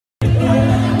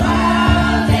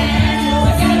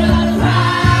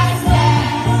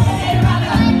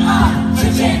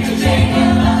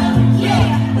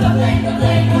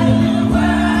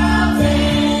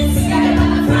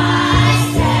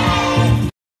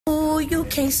You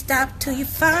can't stop till you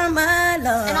find my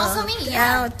love. And also me,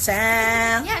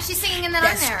 downtown. Yeah, she's singing and then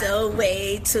That's I'm there. the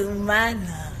way to my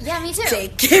love. Yeah, me too.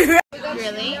 Take it right.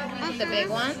 Really? The big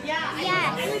one?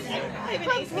 Yes.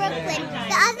 From Brooklyn.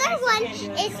 The other one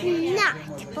is not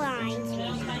blind.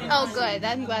 Oh, good.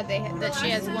 I'm glad that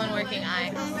she has one working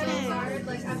eye.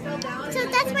 So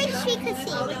that's why she could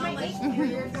see.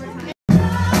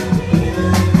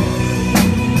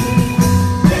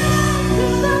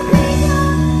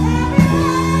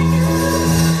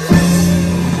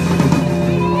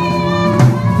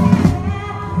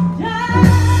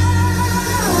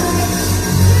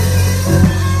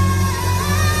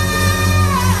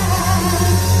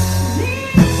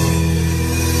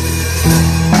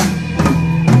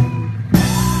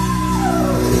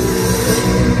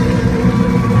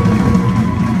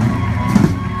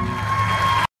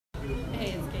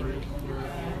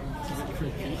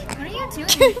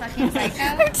 Fucking psycho.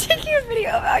 I'm taking a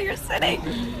video of how you're sitting.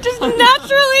 Just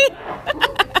naturally.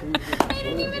 I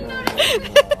didn't even notice.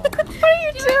 What are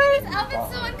you doing? This outfit's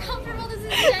so uncomfortable. This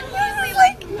is genuinely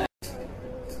like...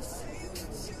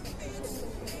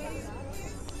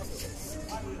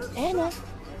 Anna.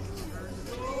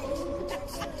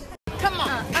 Come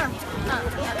on.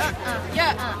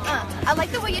 I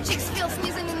like the way your chicks feel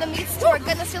sneezing in the meat store.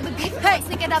 Gonna steal the beef. Hey,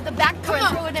 sneak it out the back door and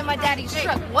throw it in my daddy's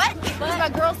truck. What? Because my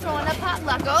girl's throwing a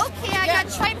potluck. Okay, I got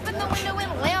tripe in the window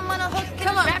and lamb on a hook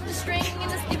and wrapped a string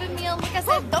and it's giving me a look. I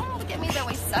said, don't look at me that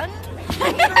way, son.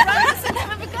 I need a rise and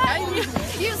never forgotten.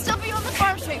 You still be on the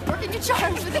farm straight, working your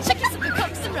charms with the chickens and the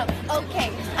cooks and milk. Okay,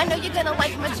 I know you're gonna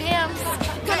like my jams.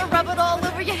 Gonna rub it all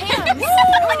over your hands.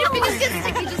 When your fingers get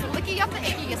sticky, just licky off the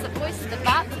icky. It's the voice of the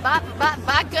bop,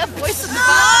 vodka, voice of the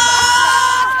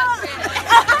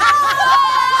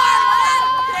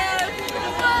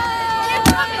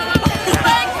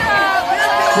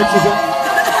Here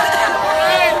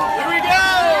we go!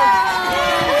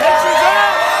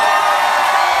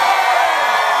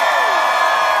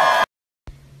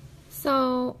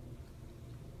 So,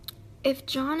 if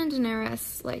John and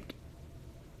Daenerys, like,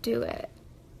 do it,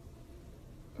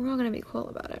 we're all gonna be cool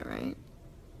about it, right?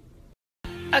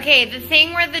 Okay, the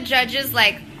thing where the judges,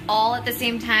 like, all at the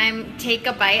same time take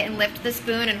a bite and lift the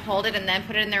spoon and hold it and then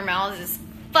put it in their mouths is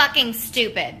fucking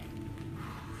stupid.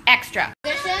 Extra.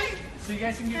 So you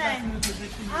guys can get back in the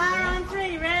position. On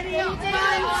three, ready?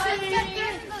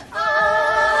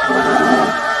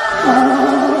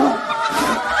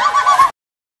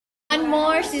 One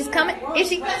more, she's coming. Is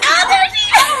she? I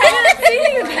haven't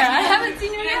seen you there. I haven't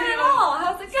seen you there at all.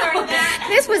 How's it going?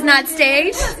 This was not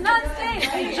staged. It's not staged.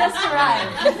 I just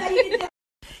arrived.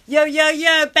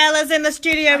 Yo, Bella's in the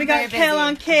studio. We got Kel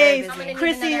on keys,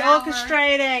 Chrissy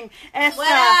orchestrating, Esther,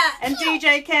 and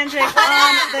DJ Kendrick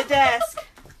on the desk.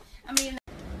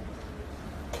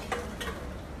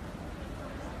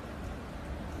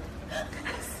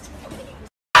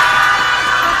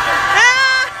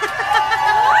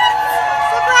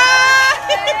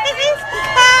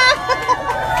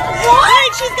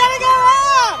 Wait, she's gonna go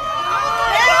up!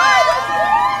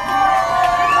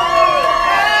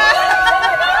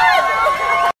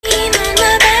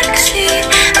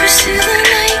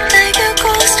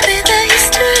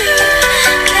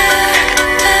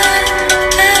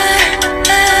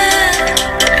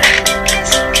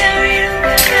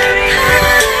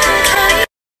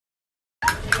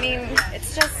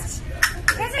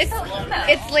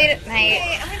 It's late at night.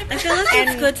 I feel like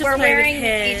it's good to we're play wearing with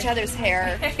hair. each other's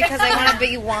hair because I want to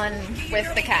be one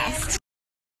with the cast.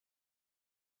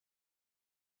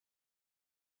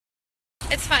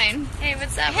 It's fine. Hey,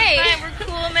 what's up? Hey, we're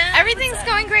cool, man. Everything's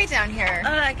going great down here.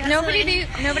 Nobody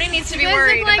needs to be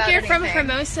worried about anything. From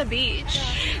Hermosa Beach.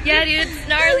 Yeah, dude, it's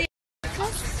gnarly.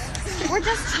 We're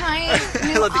just trying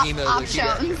new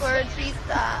options.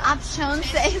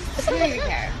 Options.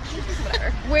 Whatever.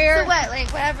 We're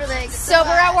whatever. So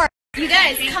we're at work. You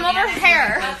guys, come over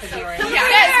here. You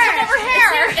guys, come over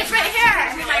here. It's right here.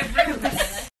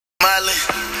 Miley,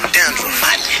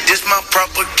 dandruff. This my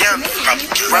propaganda.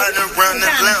 Riding around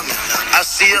Atlanta. I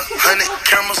see 100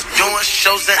 cameras doing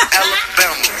shows in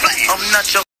Alabama. I'm not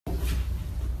your.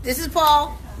 This is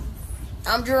Paul.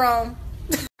 I'm Jerome.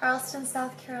 Charleston,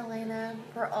 South Carolina,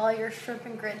 where all your shrimp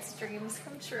and grits dreams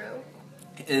come true.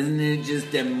 Isn't it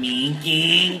just a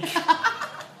meeking?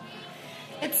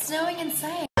 It's snowing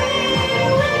insane.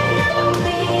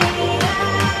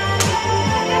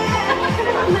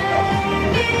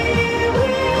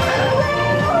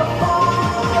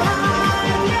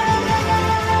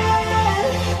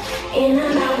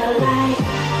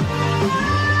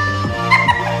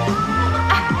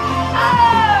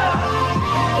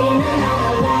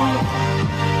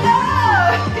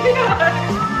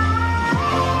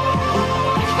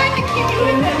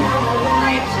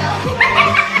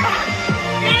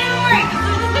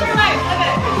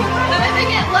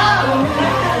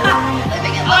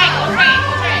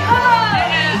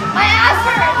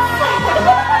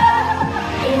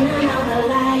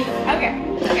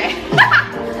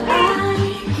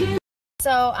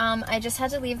 I just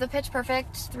had to leave the Pitch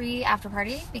Perfect 3 after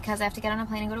party because I have to get on a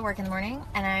plane and go to work in the morning,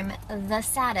 and I'm the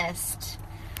saddest.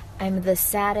 I'm the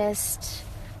saddest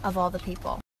of all the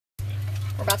people.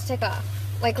 We're about to take off.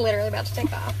 Like, literally about to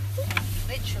take off.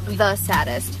 Literally. The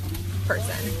saddest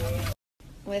person.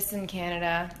 Listen,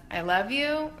 Canada, I love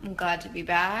you. I'm glad to be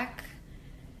back.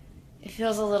 It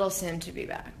feels a little soon to be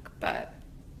back, but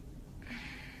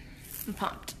I'm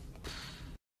pumped.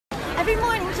 Every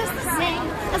morning just the same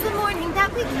as the morning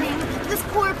that we came to this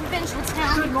poor provincial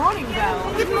town. Good morning,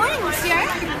 Belle. Good morning,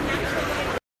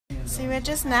 monsieur. See, we're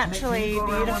just naturally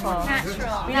beautiful.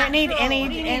 Natural. We don't need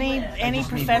any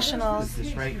professionals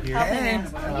helping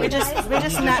us. We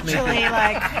just naturally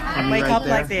like wake up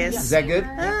like this. Is that good?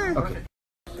 Okay.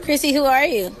 Chrissy, who are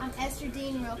you? I'm Esther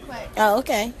Dean real quick. Oh,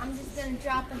 okay. I'm just going to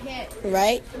drop a hit.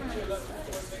 Right.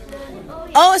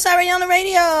 Oh, it's already on the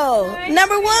radio.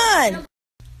 Number 1.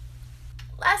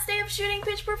 Last day of shooting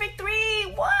Pitch Perfect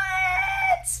 3. What?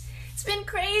 It's been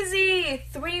crazy.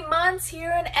 3 months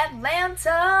here in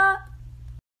Atlanta.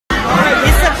 You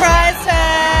surprised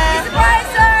her. You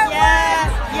surprised her.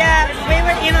 Yeah, we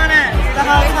were in on it the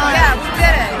whole time. Yeah, we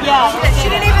did it. Yeah, She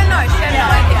didn't even know. She had no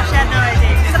idea. She had no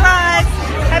idea. Surprise!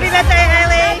 Happy birthday,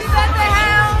 Haley. Happy birthday,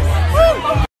 house.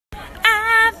 Woo.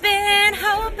 I've been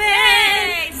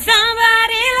hoping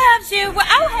somebody loves you.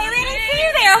 Oh, Haley, I didn't see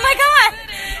you there. Oh my God.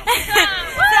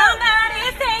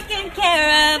 Somebody's taking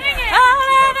care of all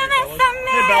of the mess I made.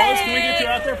 Hey, Bellas, can we get you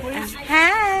out there, please?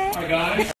 Hi. I got it.